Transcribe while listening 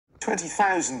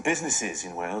20,000 businesses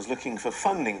in Wales looking for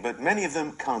funding, but many of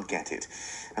them can't get it.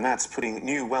 And that's putting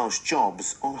new Welsh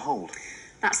jobs on hold.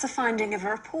 That's the finding of a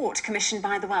report commissioned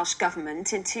by the Welsh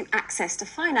Government into access to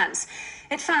finance.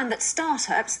 It found that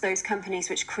start-ups, those companies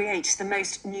which create the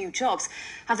most new jobs,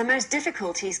 have the most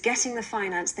difficulties getting the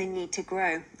finance they need to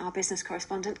grow. Our business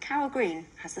correspondent Carol Green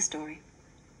has the story.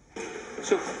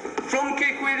 So, from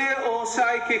kick with it or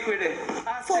side kick with it?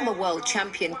 Former world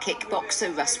champion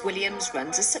kickboxer Russ Williams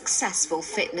runs a successful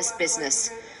fitness business.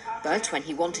 But when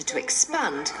he wanted to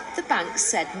expand, the bank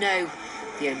said no.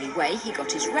 The only way he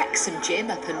got his Wrexham gym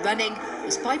up and running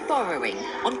was by borrowing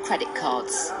on credit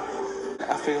cards.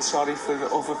 I feel sorry for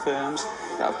other firms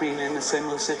that have been in a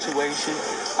similar situation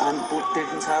but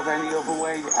didn't have any other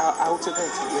way out of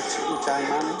it, which I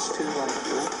managed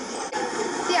to.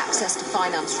 The Access to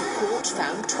Finance report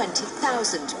found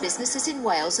 20,000 businesses in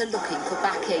Wales are looking for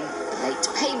backing. Late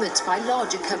payment by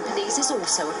larger companies is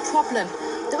also a problem.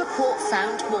 The report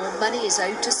found more money is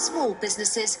owed to small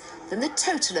businesses than the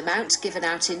total amount given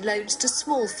out in loans to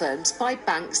small firms by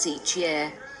banks each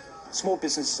year. Small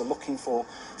businesses are looking for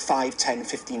 5, 10,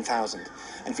 15,000.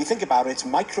 And if you think about it,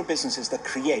 micro businesses that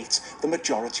create the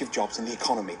majority of jobs in the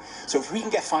economy. So if we can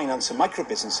get finance for micro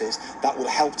businesses, that will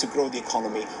help to grow the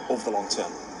economy over the long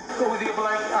term. Go with your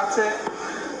blank, that's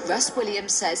it. Russ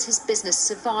Williams says his business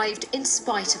survived in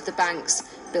spite of the banks.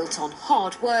 Built on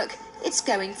hard work, it's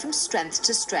going from strength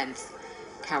to strength.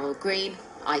 Carol Green,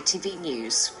 ITV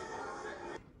News.